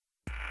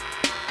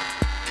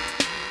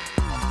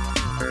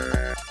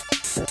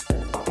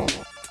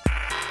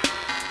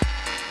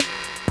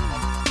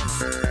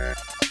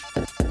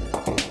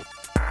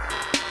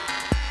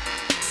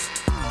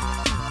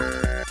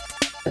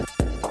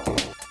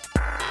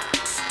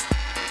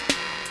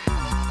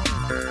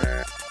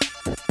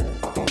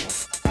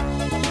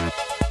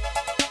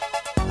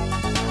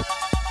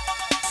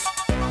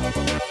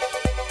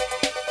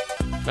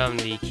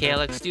from the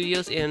KLX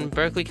studios in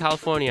Berkeley,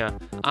 California.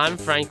 I'm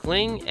Frank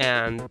Ling,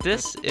 and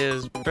this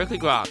is Berkeley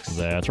Groks.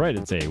 That's right,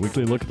 it's a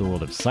weekly look at the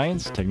world of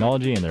science,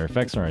 technology, and their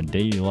effects on our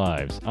daily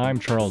lives. I'm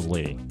Charles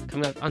Lee.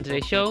 Coming up on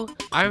today's show,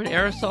 iron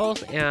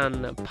aerosols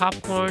and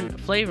popcorn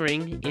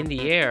flavoring in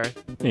the air.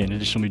 In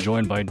addition, we'll be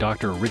joined by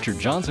Dr. Richard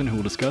Johnson, who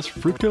will discuss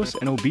fructose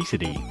and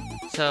obesity.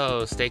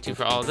 So stay tuned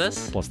for all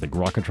this. Plus the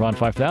Grokatron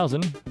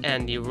 5000.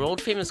 And the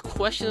world-famous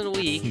question of the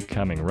week.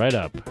 Coming right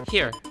up.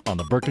 Here. On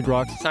the Berkeley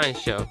Groks Science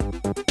Show.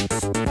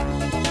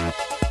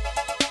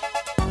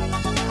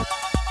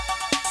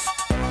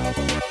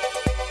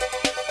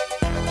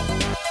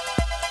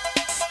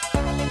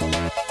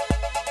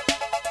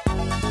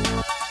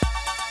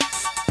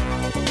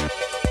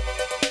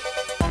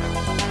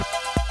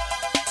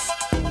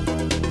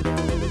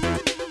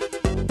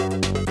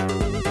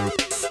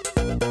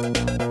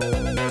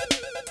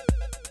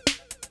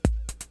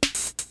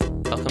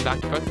 Welcome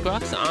back to Berkeley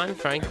Groks. I'm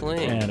Frank Ling.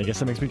 And I guess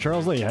that makes me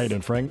Charles Lee. How you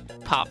doing, Frank?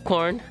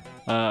 Popcorn.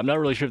 I'm not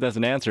really sure if that's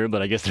an answer,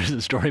 but I guess there's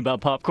a story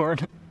about popcorn.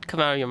 Come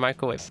out of your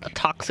microwave.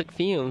 Toxic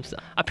fumes.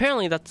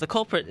 Apparently, that's the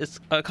culprit is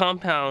a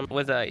compound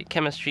with a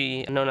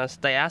chemistry known as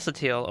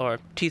diacetyl or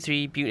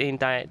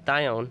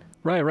 2,3-butadiene.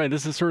 Right.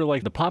 This is sort of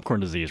like the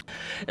popcorn disease.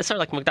 It's sort of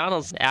like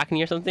McDonald's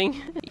acne or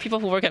something. People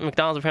who work at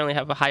McDonald's apparently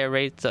have a higher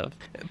rates of.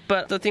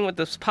 But the thing with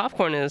this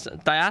popcorn is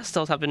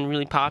diacetyls have been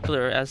really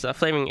popular as a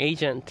flavoring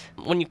agent.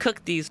 When you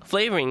cook these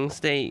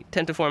flavorings, they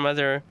tend to form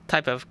other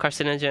type of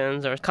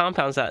carcinogens or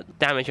compounds that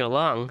damage your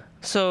lung.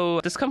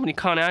 So this company,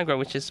 ConAgra,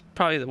 which is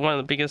probably one of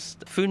the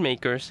biggest food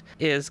makers,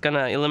 is going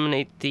to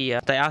eliminate the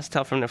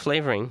diacetyl from their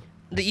flavoring.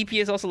 The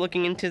EPA is also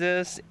looking into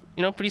this.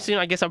 You know, pretty soon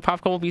I guess our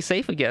popcorn will be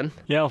safe again.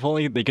 Yeah, if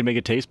only they can make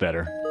it taste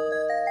better.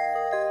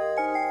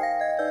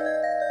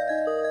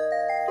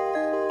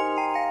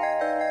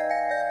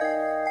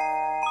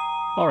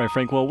 All right,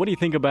 Frank, well, what do you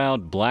think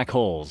about black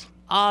holes?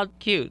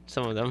 Cute,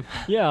 some of them.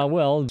 Yeah,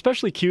 well,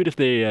 especially cute if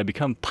they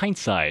become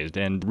pint-sized,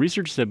 and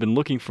researchers have been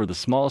looking for the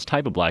smallest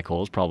type of black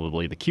holes,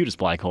 probably the cutest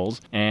black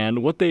holes,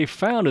 and what they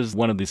found is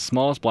one of the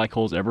smallest black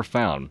holes ever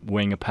found,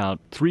 weighing about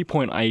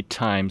 3.8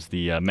 times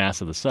the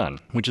mass of the sun,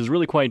 which is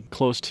really quite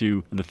close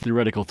to the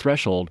theoretical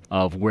threshold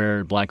of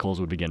where black holes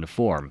would begin to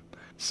form.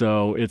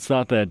 So it's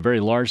thought that very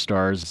large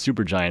stars,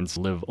 supergiants,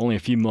 live only a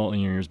few million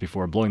years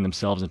before blowing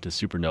themselves into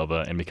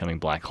supernova and becoming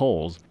black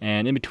holes.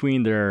 And in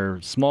between, there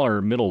are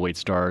smaller middleweight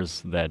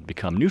stars that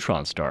become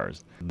neutron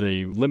stars.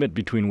 The limit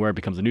between where it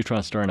becomes a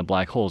neutron star and a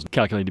black hole is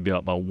calculated to be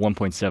about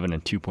 1.7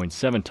 and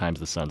 2.7 times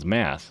the sun's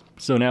mass.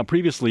 So now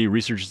previously,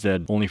 researchers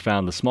had only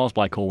found the smallest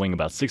black hole weighing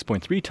about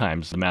 6.3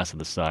 times the mass of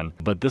the sun,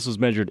 but this was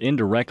measured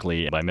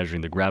indirectly by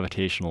measuring the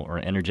gravitational or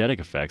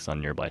energetic effects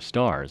on nearby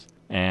stars.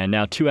 And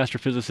now 2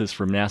 astrophysicists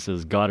from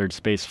NASA's Goddard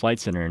Space Flight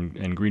Center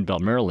in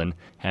Greenbelt, Maryland,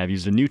 have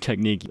used a new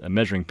technique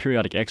measuring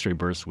periodic X-ray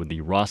bursts with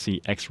the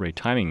Rossi X-ray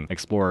Timing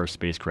Explorer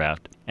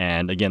spacecraft.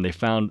 And again, they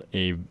found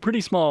a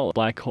pretty small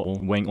black hole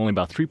weighing only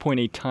about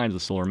 3.8 times the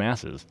solar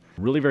masses.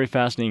 Really very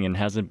fascinating and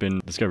hasn't been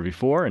discovered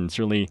before, and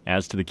certainly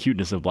adds to the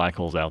cuteness of black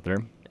holes out there.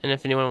 And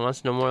if anyone wants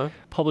to know more,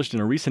 published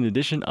in a recent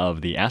edition of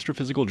the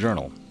Astrophysical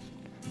Journal.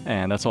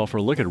 And that's all for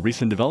a look at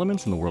recent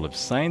developments in the world of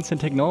science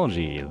and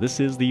technology. This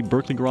is the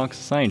Berkeley Groks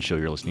Science Show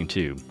you're listening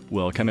to.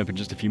 Well, coming up in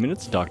just a few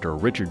minutes, Dr.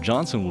 Richard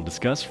Johnson will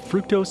discuss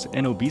fructose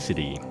and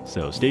obesity.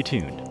 So stay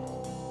tuned.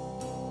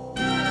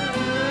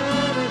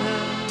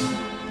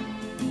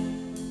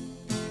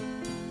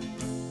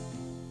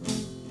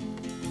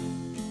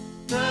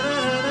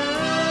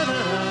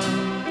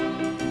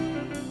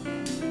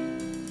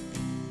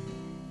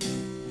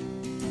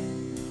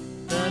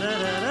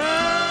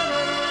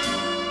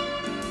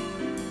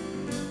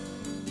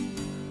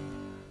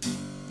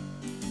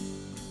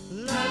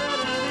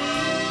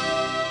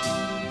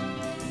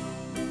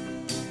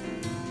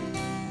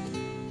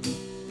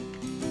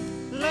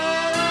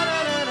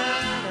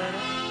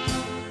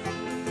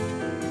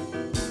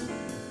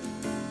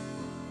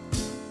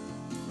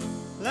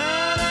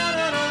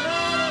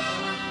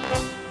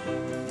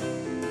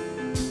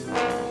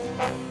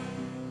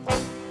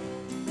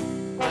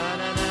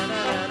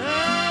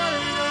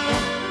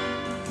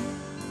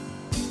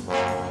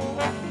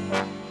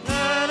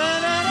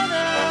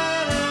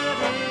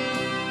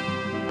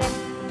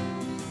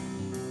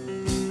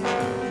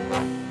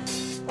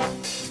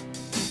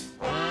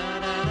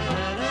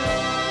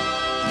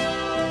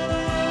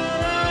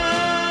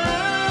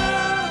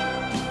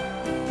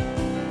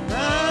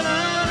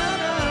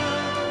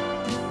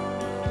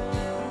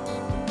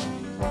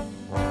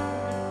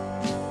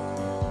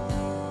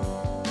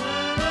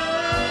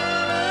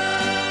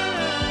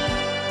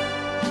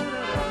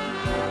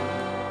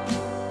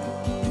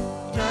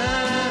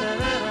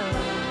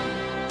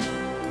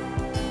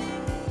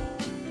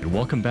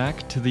 Welcome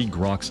back to the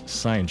Groks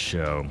Science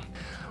Show.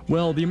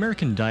 Well, the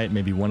American diet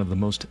may be one of the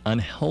most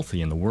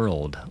unhealthy in the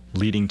world,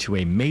 leading to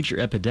a major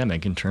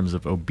epidemic in terms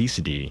of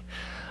obesity.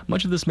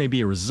 Much of this may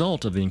be a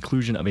result of the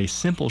inclusion of a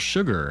simple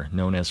sugar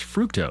known as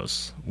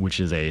fructose, which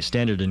is a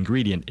standard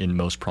ingredient in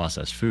most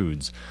processed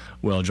foods.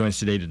 Well, joins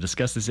today to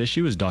discuss this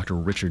issue is Dr.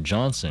 Richard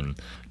Johnson.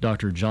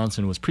 Dr.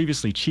 Johnson was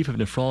previously Chief of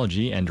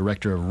Nephrology and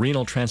Director of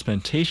Renal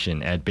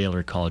Transplantation at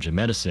Baylor College of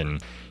Medicine.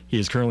 He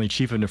is currently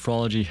Chief of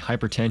Nephrology,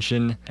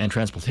 Hypertension, and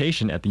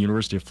Transplantation at the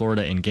University of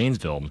Florida in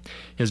Gainesville.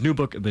 His new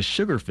book, The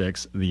Sugar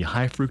Fix, The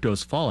High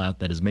Fructose Fallout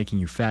That Is Making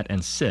You Fat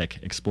and Sick,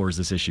 explores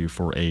this issue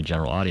for a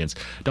general audience.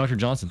 Dr.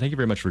 Johnson, thank you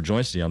very much for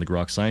joining us today on the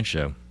Grok Science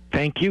Show.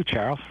 Thank you,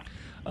 Charles.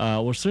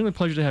 Well, it's certainly a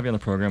pleasure to have you on the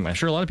program. I'm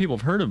sure a lot of people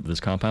have heard of this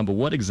compound, but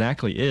what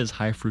exactly is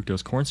high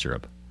fructose corn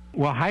syrup?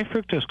 Well, high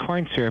fructose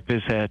corn syrup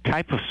is a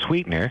type of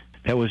sweetener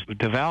that was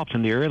developed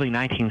in the early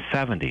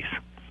 1970s.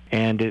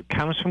 And it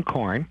comes from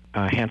corn,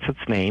 hence its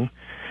name.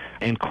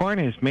 And corn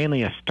is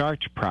mainly a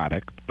starch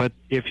product, but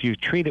if you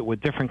treat it with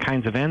different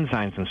kinds of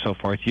enzymes and so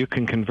forth, you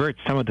can convert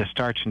some of the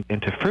starch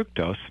into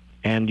fructose,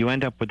 and you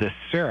end up with this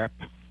syrup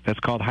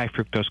that's called high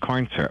fructose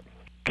corn syrup.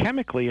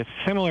 Chemically, it's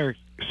similar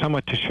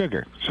somewhat to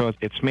sugar. So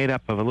it's made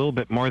up of a little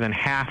bit more than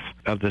half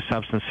of the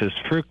substance is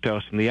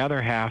fructose, and the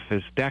other half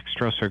is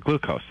dextrose or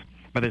glucose.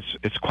 But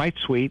it's quite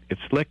sweet,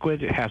 it's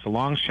liquid, it has a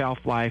long shelf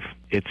life,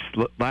 it's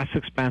less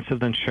expensive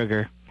than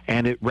sugar,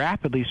 and it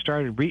rapidly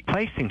started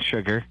replacing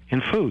sugar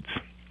in foods.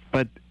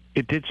 But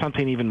it did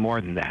something even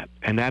more than that,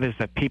 and that is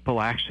that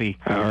people actually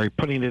are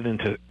putting it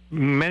into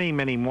many,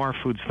 many more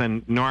foods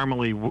than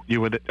normally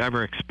you would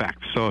ever expect.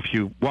 So if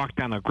you walk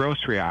down a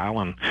grocery aisle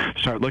and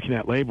start looking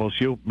at labels,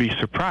 you'll be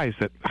surprised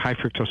that high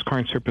fructose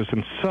corn syrup is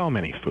in so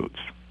many foods.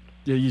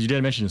 You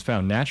did mention it's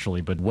found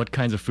naturally, but what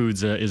kinds of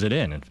foods is it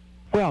in?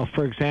 Well,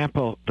 for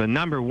example, the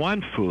number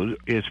one food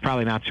is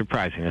probably not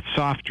surprising. It's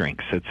soft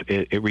drinks.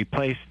 It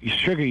replaced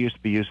sugar used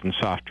to be used in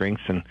soft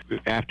drinks, and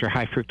after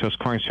high fructose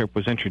corn syrup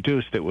was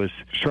introduced, it was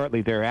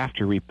shortly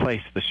thereafter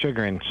replaced the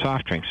sugar in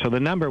soft drinks. So the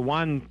number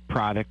one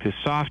product is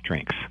soft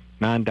drinks,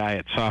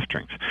 non-diet soft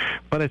drinks.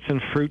 But it's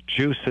in fruit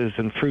juices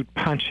and fruit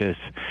punches.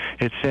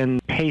 It's in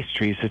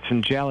pastries. It's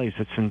in jellies.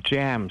 It's in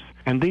jams.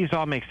 And these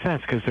all make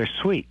sense because they're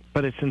sweet.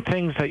 But it's in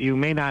things that you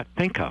may not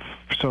think of.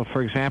 So,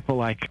 for example,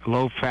 like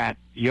low-fat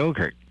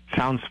yogurt.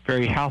 Sounds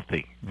very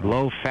healthy.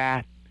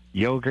 Low-fat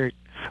yogurt.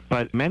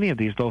 But many of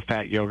these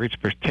low-fat yogurts,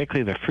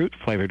 particularly the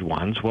fruit-flavored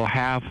ones, will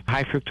have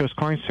high fructose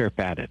corn syrup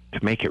added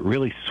to make it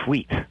really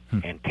sweet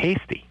and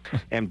tasty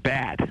and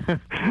bad.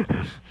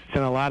 It's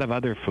in a lot of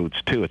other foods,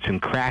 too. It's in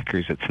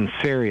crackers. It's in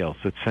cereals.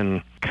 It's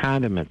in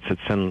condiments.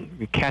 It's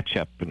in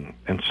ketchup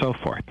and so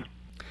forth.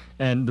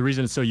 And the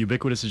reason it's so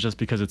ubiquitous is just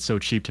because it's so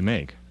cheap to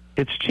make.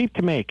 It's cheap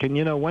to make.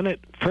 And, when it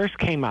first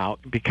came out,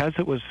 because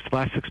it was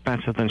less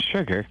expensive than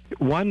sugar,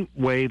 one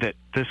way that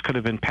this could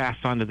have been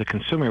passed on to the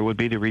consumer would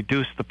be to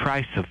reduce the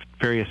price of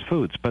various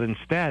foods. But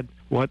instead,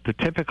 what the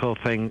typical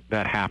thing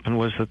that happened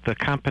was that the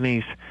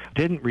companies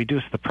didn't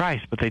reduce the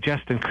price, but they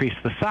just increased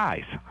the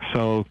size.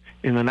 So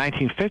in the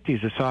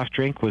 1950s, a soft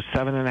drink was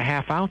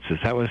 7.5 ounces.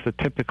 That was the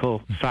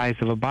typical size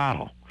of a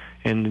bottle.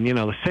 In, the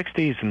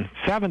 60s and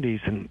 70s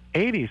and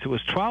 80s, it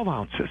was 12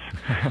 ounces.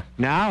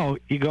 Now,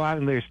 you go out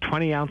and there's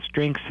 20-ounce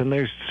drinks, and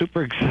there's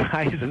super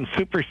size and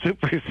super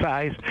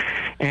size.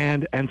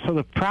 And so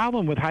the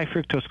problem with high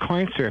fructose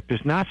corn syrup is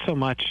not so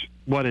much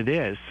what it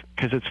is,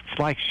 because it's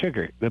like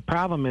sugar. The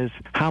problem is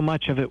how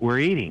much of it we're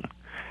eating.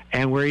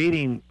 And we're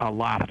eating a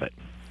lot of it.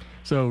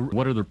 So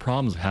what are the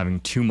problems of having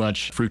too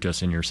much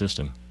fructose in your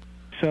system?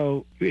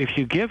 So if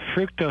you give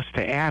fructose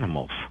to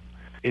animals,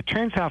 it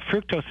turns out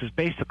fructose is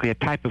basically a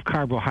type of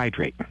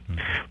carbohydrate.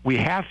 We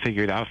have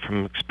figured out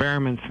from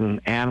experiments in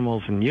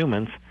animals and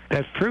humans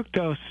that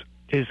fructose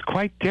is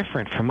quite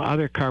different from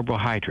other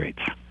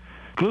carbohydrates.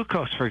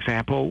 Glucose, for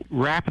example,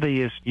 rapidly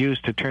is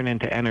used to turn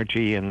into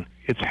energy, and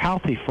it's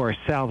healthy for a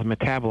cell to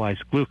metabolize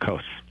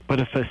glucose.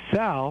 But if a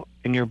cell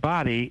in your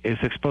body is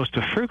exposed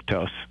to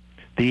fructose,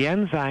 the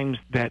enzymes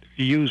that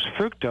use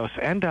fructose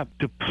end up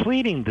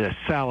depleting the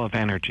cell of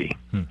energy.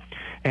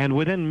 And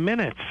within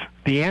minutes,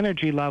 the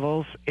energy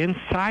levels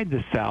inside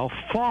the cell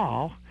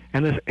fall,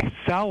 and the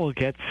cell will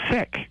get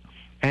sick.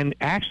 And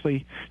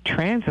actually,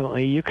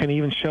 transiently, you can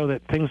even show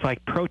that things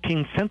like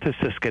protein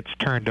synthesis gets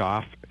turned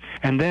off.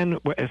 And then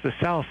as the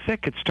cell is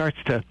sick, it starts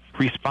to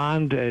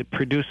respond. It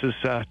produces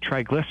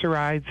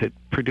triglycerides. It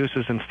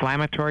produces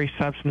inflammatory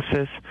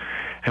substances.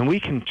 And we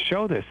can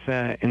show this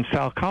in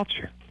cell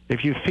culture.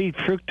 If you feed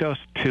fructose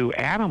to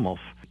animals,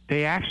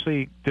 they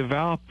actually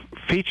develop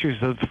features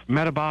of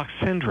metabolic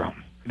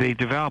syndrome. They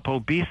develop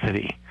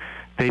obesity.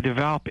 They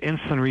develop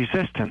insulin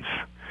resistance.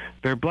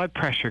 Their blood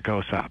pressure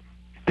goes up.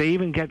 They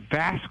even get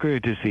vascular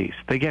disease.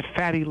 They get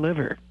fatty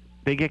liver.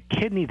 They get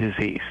kidney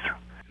disease.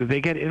 They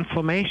get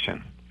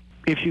inflammation.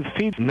 If you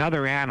feed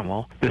another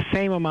animal the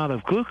same amount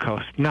of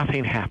glucose,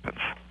 nothing happens.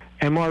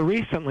 And more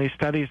recently,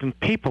 studies in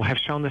people have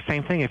shown the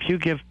same thing. If you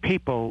give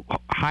people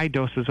high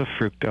doses of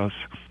fructose,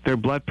 their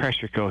blood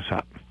pressure goes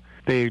up.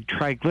 Their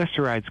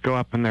triglycerides go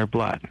up in their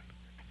blood.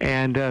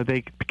 And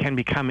they can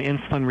become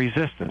insulin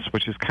resistant,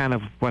 which is kind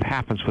of what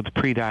happens with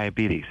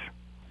prediabetes.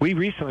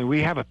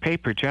 We have a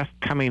paper just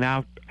coming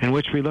out in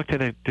which we looked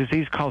at a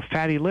disease called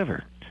fatty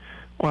liver,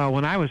 Well,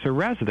 when I was a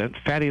resident,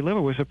 fatty liver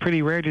was a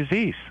pretty rare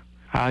disease.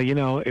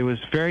 It was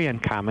very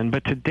uncommon,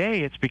 but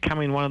today it's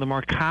becoming one of the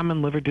more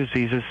common liver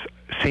diseases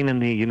seen in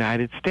the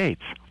United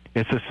States.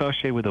 It's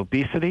associated with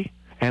obesity,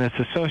 and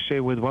it's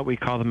associated with what we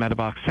call the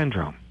metabolic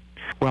syndrome.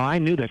 Well, I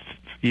knew that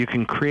you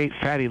can create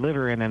fatty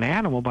liver in an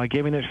animal by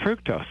giving it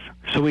fructose.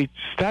 So we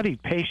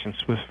studied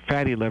patients with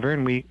fatty liver,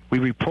 and we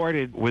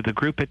reported with a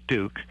group at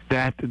Duke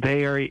that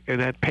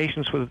that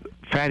patients with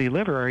fatty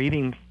liver are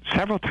eating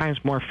several times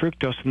more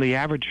fructose than the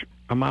average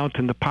amount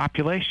in the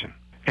population.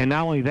 And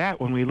not only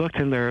that, when we looked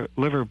in their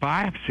liver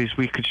biopsies,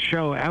 we could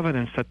show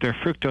evidence that their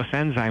fructose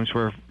enzymes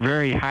were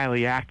very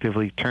highly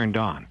actively turned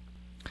on.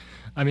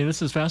 I mean,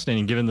 this is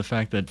fascinating, given the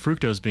fact that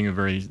fructose, being a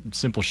very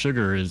simple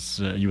sugar,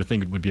 you would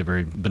think it would be a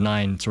very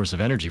benign source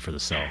of energy for the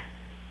cell.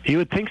 You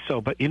would think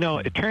so, but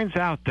it turns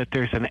out that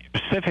there's a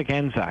specific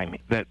enzyme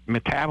that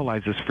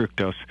metabolizes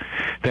fructose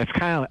that's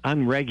kind of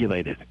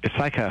unregulated. It's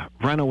like a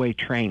runaway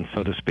train,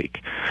 so to speak.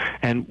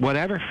 And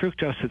whatever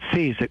fructose it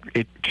sees,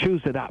 it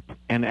chews it up.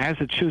 And as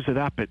it chews it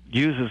up, it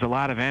uses a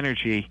lot of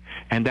energy,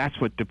 and that's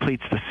what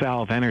depletes the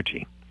cell of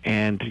energy.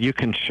 And you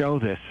can show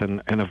this in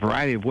a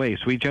variety of ways.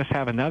 We just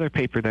have another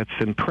paper that's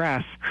in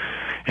press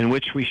in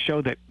which we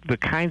show that the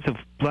kinds of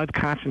blood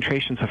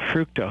concentrations of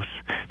fructose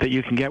that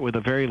you can get with a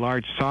very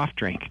large soft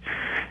drink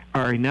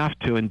are enough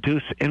to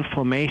induce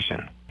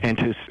inflammation and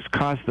to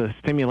cause the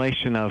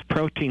stimulation of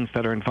proteins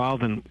that are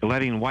involved in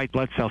letting white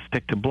blood cells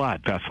stick to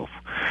blood vessels.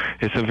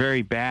 It's a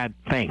very bad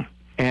thing.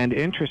 And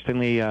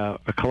interestingly, a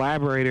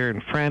collaborator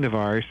and friend of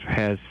ours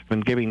has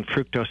been giving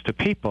fructose to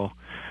people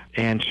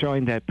and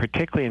showing that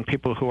particularly in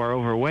people who are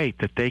overweight,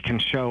 that they can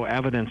show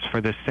evidence for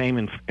the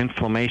same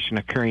inflammation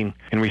occurring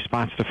in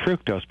response to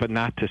fructose, but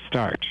not to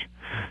starch.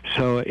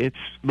 So it's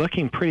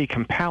looking pretty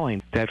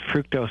compelling that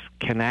fructose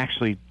can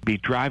actually be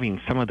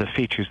driving some of the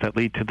features that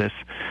lead to this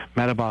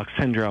metabolic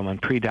syndrome and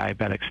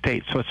pre-diabetic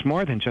state. So it's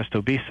more than just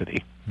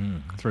obesity.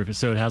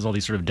 So it has all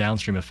these sort of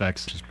downstream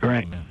effects.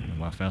 Right.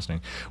 Wow,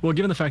 fascinating. Well,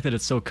 given the fact that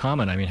it's so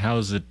common, I mean, how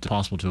is it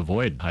possible to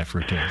avoid high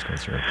fructose corn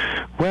syrup?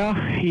 Well,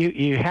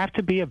 you have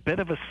to be a bit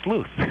of a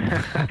sleuth.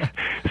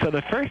 So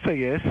the first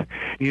thing is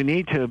you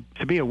need to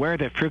be aware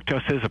that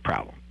fructose is a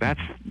problem.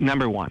 That's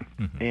number one.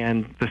 Mm-hmm.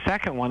 And the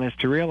second one is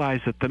to realize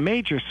that the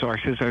major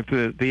sources are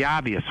the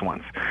obvious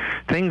ones.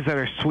 Things that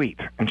are sweet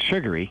and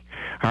sugary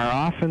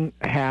often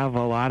have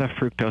a lot of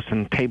fructose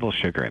and table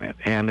sugar in it.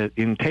 And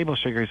in table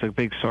sugar is a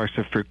big source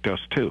of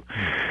fructose too.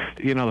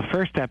 The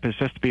first step is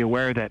just to be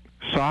aware that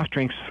soft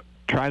drinks,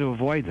 try to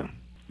avoid them.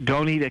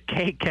 Don't eat a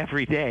cake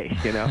every day,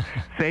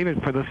 Save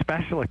it for the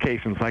special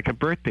occasions like a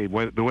birthday,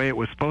 the way it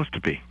was supposed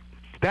to be.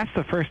 That's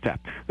the first step.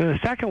 Then the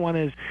second one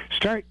is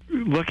start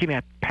looking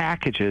at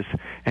packages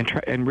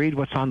and read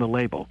what's on the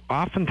label.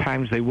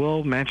 Oftentimes they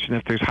will mention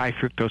if there's high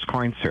fructose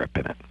corn syrup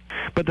in it.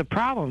 But the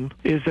problem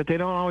is that they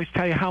don't always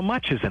tell you how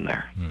much is in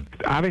there.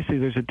 Obviously,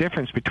 there's a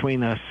difference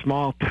between a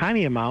small,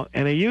 tiny amount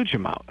and a huge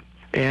amount.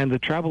 And the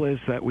trouble is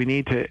that we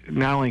need to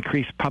not only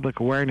increase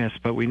public awareness,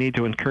 but we need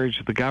to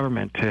encourage the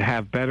government to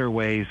have better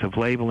ways of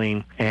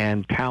labeling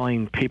and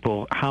telling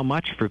people how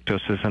much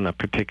fructose is in a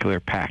particular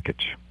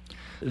package.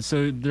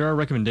 So there are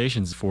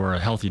recommendations for a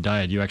healthy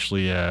diet. You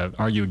actually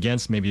argue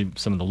against maybe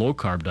some of the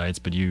low-carb diets,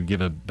 but you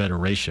give a better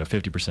ratio,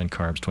 50%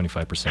 carbs,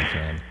 25%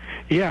 fat.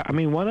 Yeah, I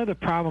mean, one of the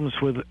problems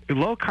with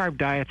low-carb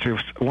diets are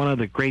one of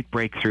the great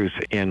breakthroughs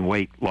in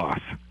weight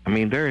loss. I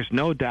mean, there is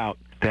no doubt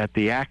that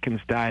the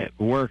Atkins diet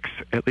works,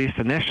 at least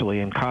initially,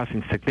 in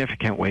causing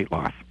significant weight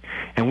loss.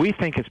 And we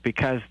think it's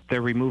because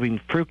they're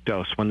removing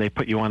fructose when they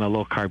put you on a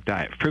low-carb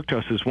diet.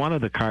 Fructose is one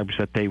of the carbs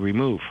that they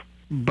remove.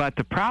 But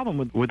the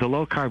problem with the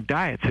low-carb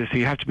diets is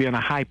you have to be on a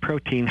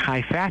high-protein,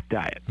 high-fat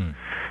diet.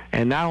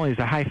 And not only is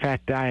a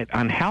high-fat diet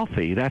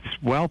unhealthy, that's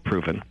well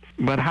proven,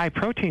 but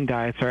high-protein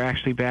diets are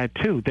actually bad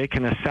too. They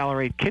can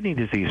accelerate kidney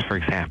disease, for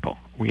example.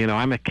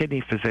 I'm a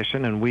kidney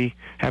physician, and we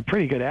have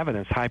pretty good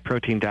evidence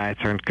high-protein diets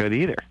aren't good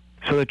either.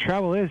 So the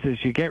trouble is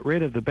you get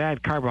rid of the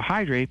bad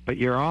carbohydrate, but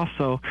you're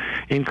also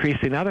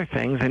increasing other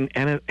things,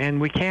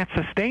 and we can't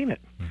sustain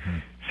it. Mm-hmm.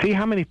 See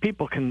how many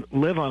people can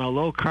live on a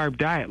low-carb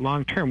diet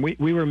long-term.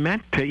 We were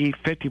meant to eat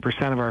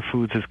 50% of our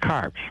foods as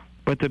carbs.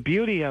 But the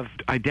beauty of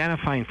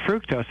identifying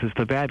fructose as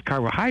the bad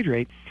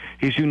carbohydrate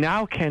is you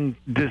now can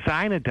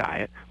design a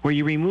diet where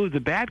you remove the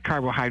bad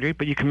carbohydrate,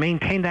 but you can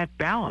maintain that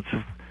balance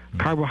of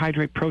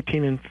carbohydrate,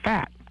 protein, and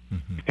fat.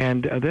 Mm-hmm.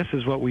 And this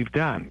is what we've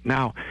done.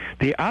 Now,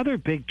 the other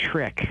big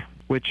trick,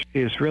 which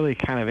is really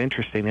kind of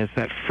interesting, is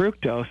that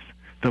fructose,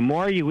 the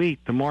more you eat,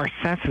 the more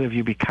sensitive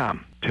you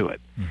become to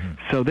it. Mm-hmm.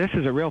 So this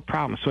is a real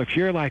problem. So if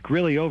you're like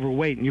really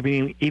overweight and you've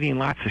been eating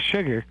lots of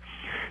sugar,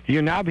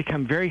 you now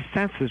become very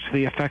sensitive to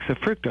the effects of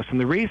fructose. And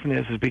the reason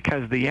is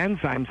because the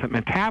enzymes that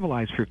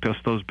metabolize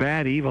fructose, those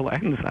bad, evil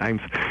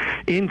enzymes,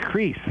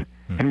 increase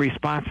in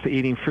response to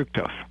eating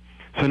fructose.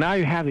 So now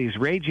you have these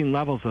raging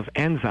levels of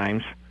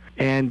enzymes,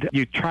 and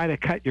you try to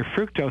cut your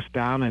fructose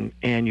down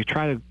and you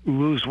try to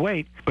lose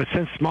weight, but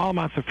since small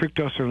amounts of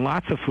fructose are in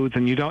lots of foods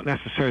and you don't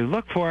necessarily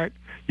look for it,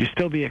 you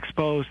still be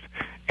exposed,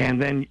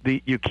 and then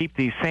you keep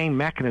these same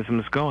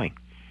mechanisms going.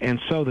 And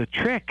so the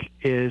trick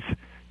is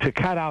to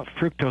cut out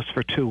fructose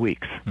for 2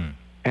 weeks.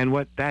 And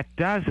what that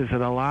does is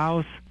it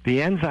allows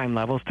the enzyme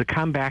levels to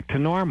come back to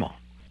normal.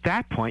 At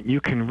that point, you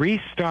can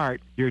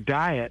restart your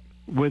diet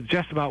with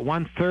just about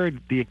 1/3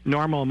 the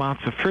normal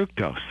amounts of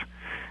fructose,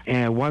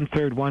 and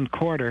 1/3,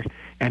 1/4,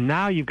 and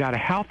now you've got a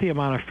healthy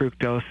amount of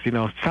fructose. You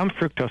know, some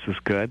fructose is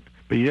good,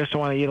 but you just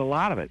don't want to eat a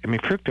lot of it. I mean,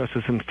 fructose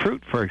is in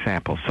fruit, for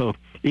example, so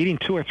eating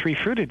 2 or 3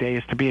 fruit a day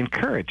is to be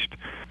encouraged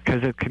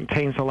because it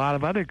contains a lot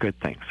of other good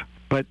things.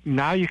 But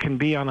now you can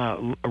be on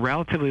a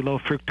relatively low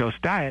fructose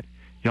diet.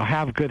 You'll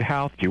have good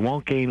health, you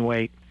won't gain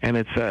weight, and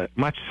it's a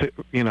much,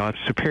 a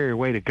superior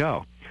way to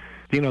go.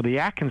 The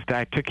Atkins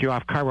diet took you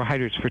off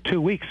carbohydrates for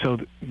 2 weeks, so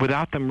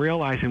without them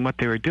realizing what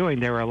they were doing,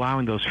 they were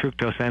allowing those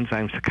fructose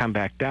enzymes to come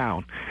back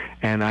down.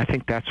 And I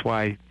think that's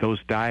why those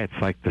diets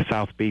like the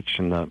South Beach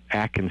and the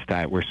Atkins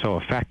diet were so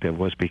effective,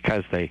 was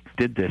because they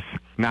did this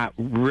not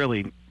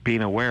really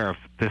being aware of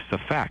this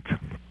effect.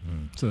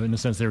 So in a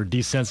sense, they were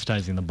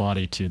desensitizing the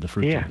body to the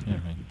fructose. Yeah,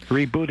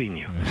 right. Rebooting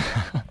you.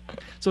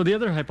 So the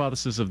other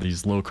hypothesis of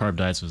these low-carb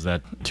diets was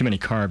that too many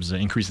carbs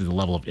increases the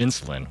level of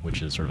insulin,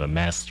 which is sort of a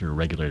master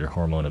regulator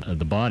hormone of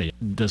the body.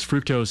 Does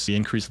fructose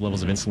increase the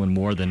levels of insulin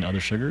more than other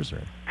sugars?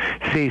 Or?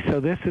 See, so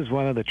this is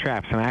one of the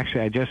traps, and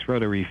actually I just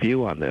wrote a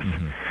review on this.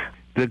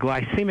 The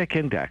glycemic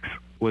index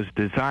was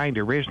designed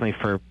originally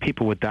for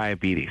people with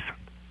diabetes.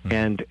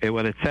 And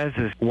what it says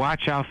is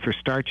watch out for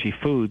starchy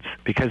foods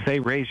because they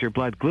raise your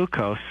blood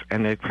glucose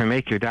and it can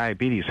make your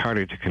diabetes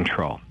harder to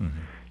control.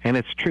 And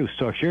it's true.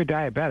 So if you're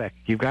diabetic,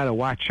 you've got to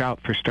watch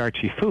out for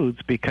starchy foods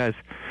because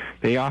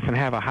they often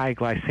have a high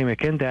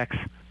glycemic index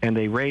and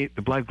the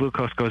blood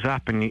glucose goes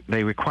up and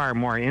they require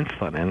more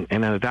insulin. And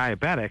in a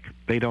diabetic,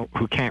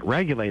 who can't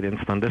regulate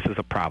insulin, this is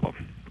a problem.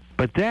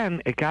 But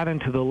then it got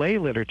into the lay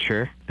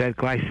literature that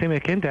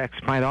glycemic index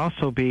might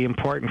also be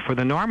important for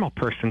the normal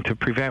person to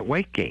prevent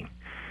weight gain.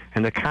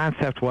 And the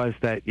concept was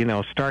that,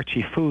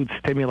 starchy foods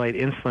stimulate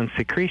insulin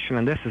secretion,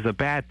 and this is a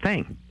bad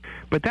thing.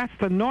 But that's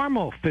the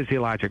normal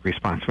physiologic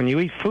response. When you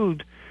eat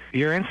food,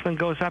 your insulin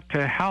goes up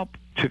to help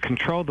to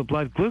control the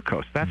blood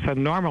glucose. That's a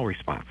normal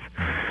response.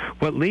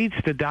 What leads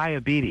to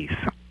diabetes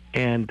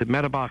and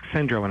metabolic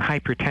syndrome and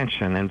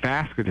hypertension and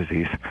vascular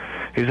disease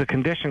is a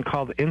condition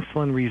called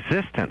insulin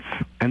resistance,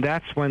 and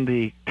that's when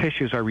the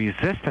tissues are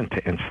resistant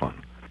to insulin.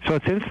 So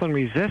it's insulin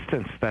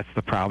resistance that's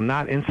the problem,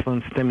 not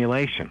insulin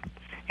stimulation.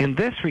 In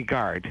this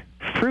regard,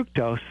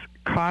 fructose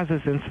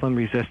causes insulin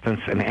resistance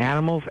in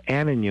animals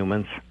and in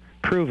humans,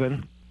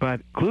 proven,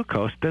 but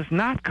glucose does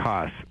not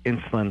cause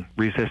insulin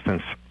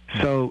resistance.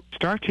 So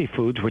starchy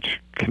foods, which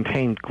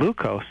contain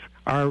glucose,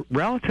 are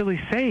relatively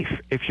safe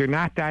if you're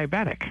not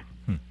diabetic,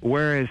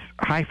 whereas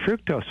high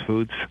fructose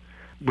foods,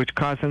 which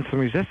cause insulin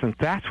resistance,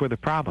 that's where the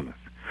problem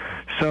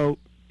is. So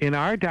in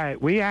our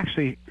diet, we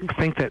actually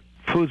think that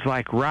foods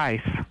like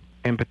rice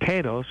and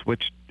potatoes,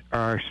 which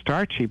are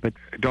starchy but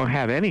don't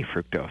have any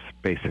fructose,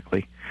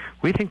 basically,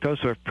 we think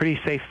those are pretty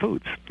safe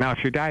foods. Now, if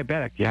you're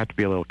diabetic, you have to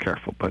be a little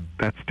careful, but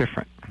that's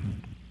different.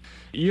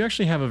 You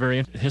actually have a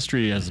very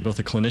history as both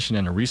a clinician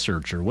and a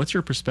researcher. What's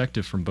your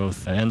perspective from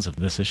both ends of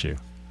this issue?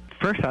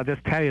 First, I'll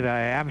just tell you that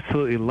I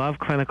absolutely love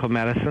clinical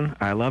medicine.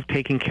 I love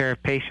taking care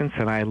of patients,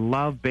 and I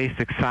love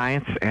basic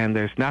science, and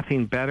there's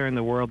nothing better in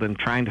the world than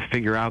trying to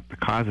figure out the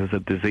causes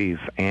of disease.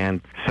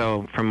 And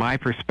so from my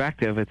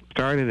perspective, it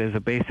started as a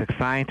basic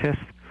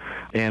scientist,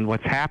 and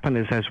what's happened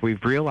is as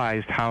we've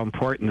realized how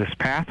important this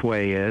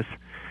pathway is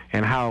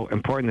and how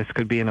important this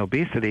could be in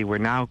obesity, we're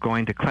now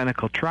going to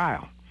clinical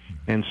trial.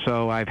 And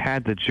so I've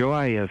had the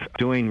joy of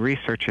doing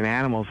research in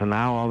animals and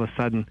now all of a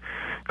sudden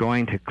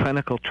going to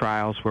clinical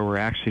trials where we're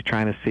actually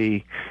trying to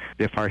see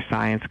if our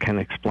science can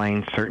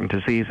explain certain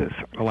diseases.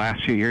 The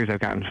last few years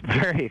I've gotten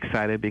very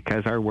excited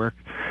because our work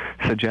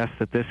suggests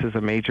that this is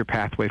a major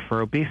pathway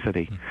for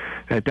obesity.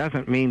 It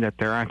doesn't mean that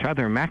there aren't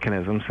other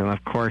mechanisms, and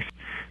of course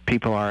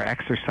people are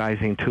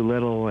exercising too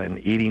little and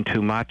eating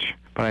too much.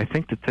 But I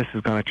think that this is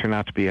going to turn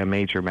out to be a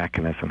major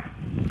mechanism.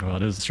 Well,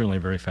 it is certainly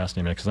very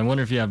fascinating, because I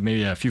wonder if you have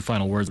maybe a few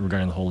final words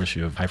regarding the whole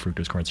issue of high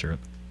fructose corn syrup.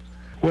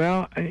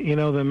 Well,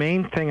 the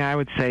main thing I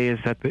would say is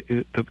that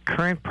the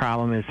current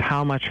problem is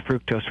how much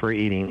fructose we're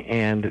eating.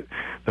 And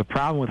the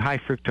problem with high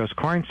fructose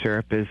corn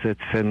syrup is it's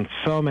in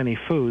so many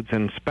foods,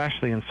 and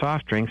especially in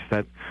soft drinks,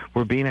 that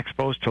we're being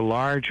exposed to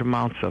large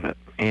amounts of it.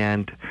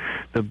 And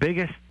the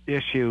biggest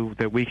issue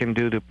that we can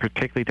do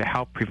particularly to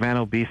help prevent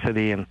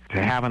obesity and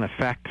to have an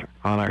effect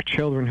on our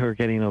children who are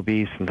getting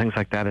obese and things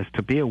like that is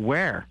to be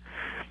aware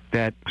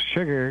that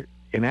sugar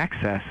in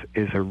excess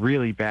is a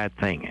really bad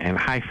thing, and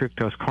high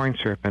fructose corn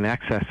syrup in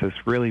excess is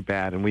really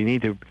bad, and we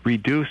need to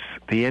reduce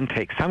the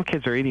intake. Some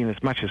kids are eating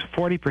as much as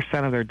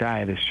 40% of their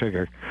diet is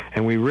sugar,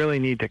 and we really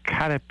need to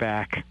cut it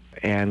back.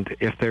 And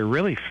if they're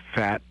really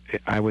fat,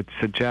 I would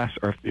suggest,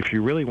 or if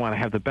you really want to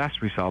have the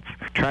best results,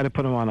 try to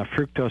put them on a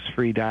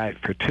fructose-free diet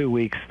for 2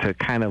 weeks to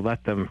kind of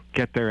let them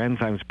get their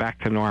enzymes back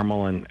to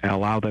normal and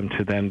allow them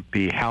to then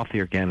be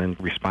healthier again in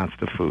response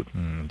to food.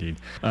 Indeed.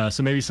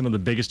 So maybe some of the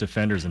biggest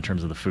offenders in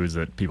terms of the foods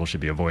that people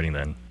should be avoiding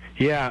then?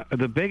 Yeah,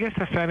 the biggest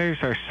offenders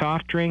are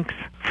soft drinks,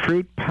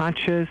 fruit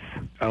punches.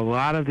 A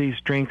lot of these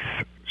drinks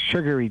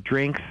sugary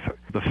drinks,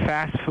 the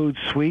fast food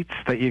sweets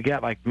that you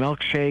get like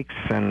milkshakes,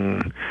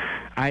 and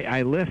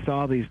I list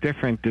all these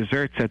different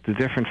desserts at the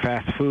different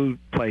fast food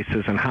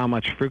places and how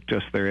much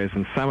fructose there is,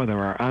 and some of them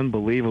are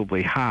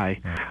unbelievably high,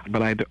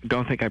 but I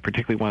don't think I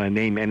particularly want to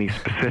name any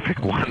specific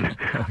one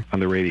on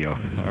the radio.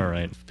 All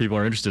right. If people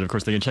are interested, of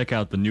course, they can check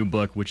out the new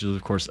book, which is,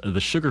 of course, The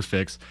Sugar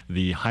Fix,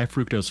 the high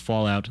fructose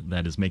fallout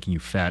that is making you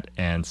fat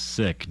and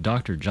sick.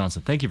 Dr.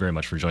 Johnson, thank you very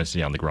much for joining us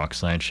today on the Grok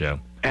Science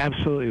Show.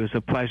 Absolutely. It was a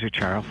pleasure,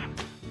 Charles.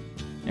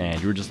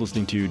 And you were just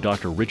listening to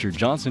Dr. Richard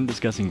Johnson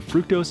discussing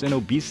fructose and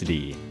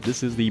obesity.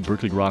 This is the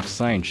Berkeley Grok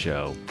Science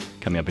Show.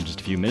 Coming up in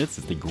just a few minutes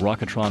is the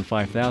Grokatron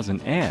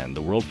 5000 and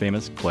the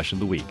world-famous Question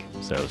of the Week.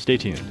 So stay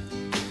tuned.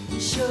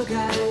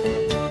 Sugar,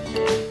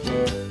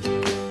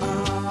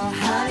 oh,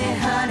 honey,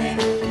 honey,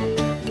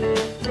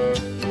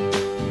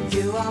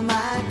 you are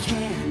my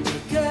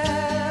candy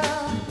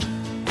girl,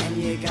 and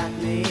you got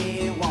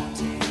me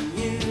wanting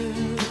you,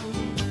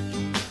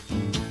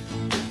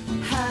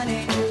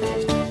 honey.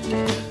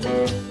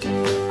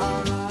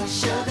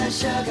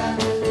 Sugar,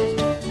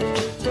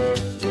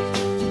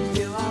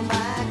 you are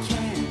my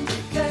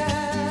candy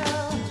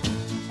girl,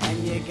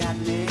 and you got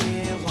me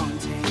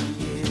wanting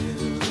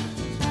you.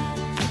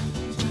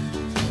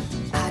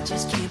 I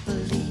just can't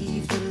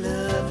believe the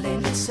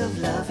loveliness of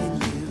loving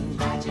you.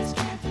 I just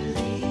can't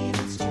believe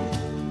it's true.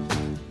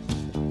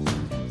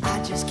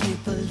 I just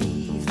can't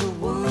believe the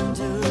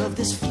wonder of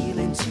this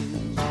feeling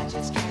too. I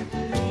just can't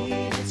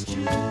believe it's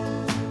true.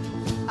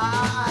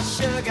 Ah,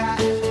 sugar.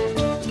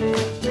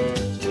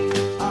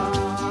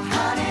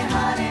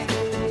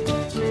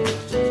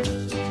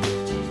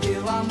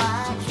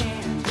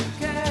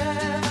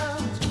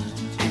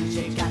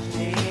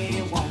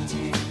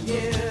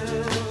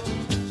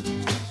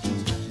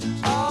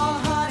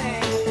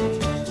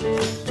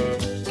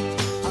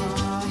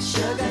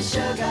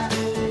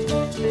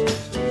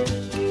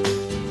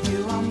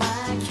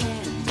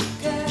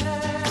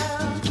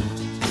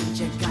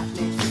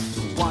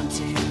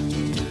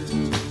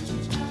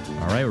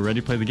 We're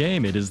ready to play the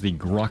game. It is the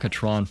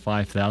Grokatron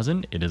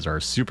 5000. It is our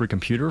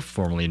supercomputer,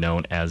 formerly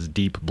known as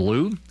Deep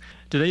Blue.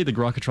 Today, the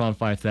Grokatron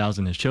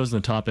 5000 has chosen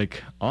the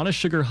topic, on a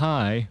sugar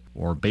high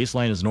or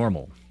baseline is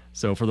normal.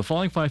 So for the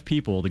following 5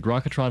 people, the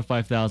Grokatron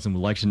 5000 would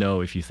like to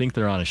know if you think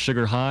they're on a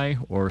sugar high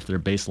or if their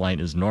baseline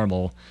is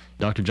normal.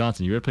 Dr.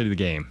 Johnson, you ready to play the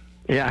game?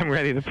 Yeah, I'm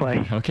ready to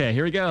play. Okay,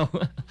 here we go.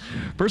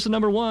 Person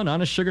number 1,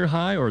 on a sugar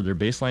high or their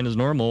baseline is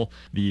normal,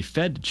 the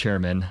Fed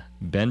chairman,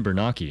 Ben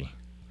Bernanke.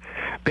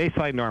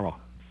 Baseline normal.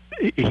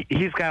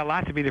 He's got a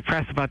lot to be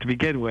depressed about to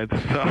begin with,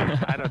 so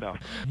I don't know.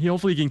 He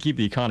hopefully can keep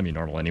the economy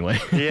normal anyway.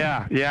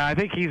 Yeah, I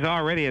think he's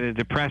already at a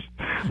depressed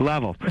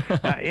level.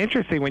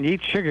 Interesting, when you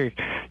eat sugar,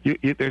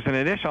 there's an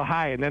initial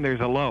high and then there's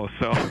a low,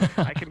 so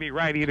I can be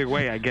right either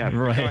way, I guess.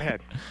 Right. Go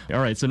ahead. All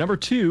right, so number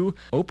 2,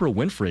 Oprah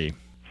Winfrey.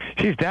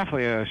 She's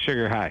definitely a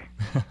sugar high.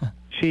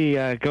 She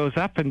goes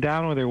up and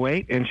down with her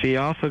weight, and she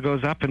also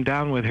goes up and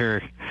down with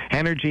her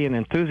energy and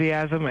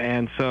enthusiasm,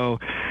 and so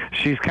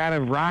she's kind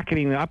of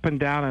rocketing up and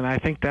down, and I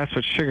think that's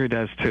what sugar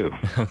does too.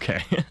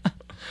 Okay.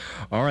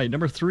 All right,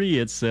 number 3,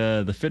 it's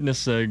the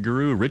fitness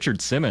guru,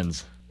 Richard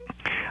Simmons.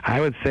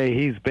 I would say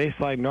he's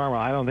baseline normal.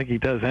 I don't think he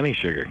does any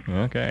sugar.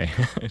 Okay.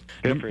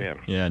 Good for him.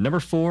 Yeah, number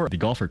 4, the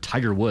golfer,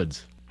 Tiger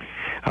Woods.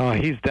 Oh,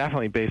 he's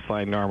definitely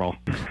baseline normal.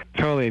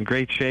 Totally in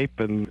great shape,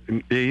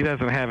 and he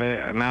doesn't have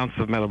an ounce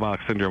of metabolic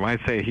syndrome.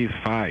 I'd say he's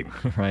fine.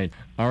 Right.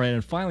 All right,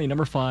 and finally,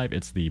 number 5,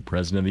 it's the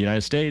President of the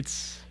United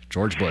States,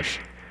 George Bush.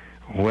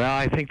 Well,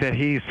 I think that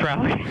he's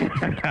probably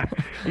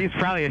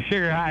a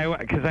sugar high,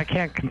 because I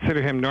can't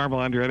consider him normal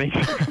under any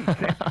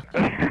circumstances.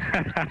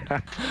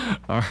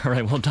 All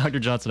right. Well, Dr.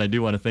 Johnson, I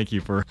do want to thank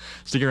you for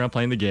sticking around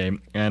playing the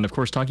game, and of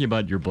course talking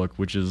about your book,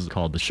 which is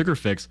called The Sugar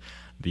Fix,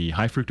 the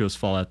high fructose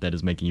fallout that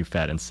is making you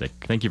fat and sick.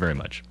 Thank you very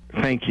much.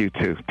 Thank you,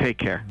 too. Take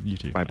care. You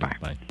too. Bye-bye.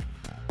 Bye.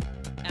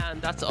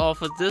 And that's all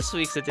for this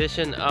week's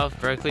edition of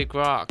Berkeley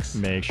Groks.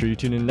 Make sure you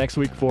tune in next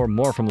week for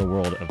more from the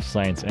world of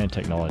science and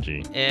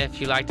technology. If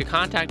you'd like to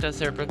contact us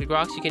here at Berkeley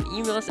Groks, you can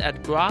email us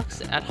at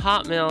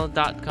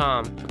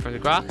groks@hotmail.com. For Berkeley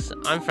Groks,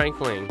 I'm Frank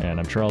Wing. And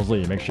I'm Charles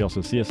Lee. Make sure you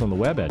also see us on the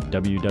web at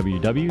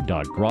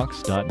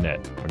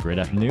www.groks.net. Have a great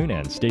afternoon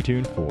and stay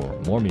tuned for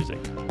more music.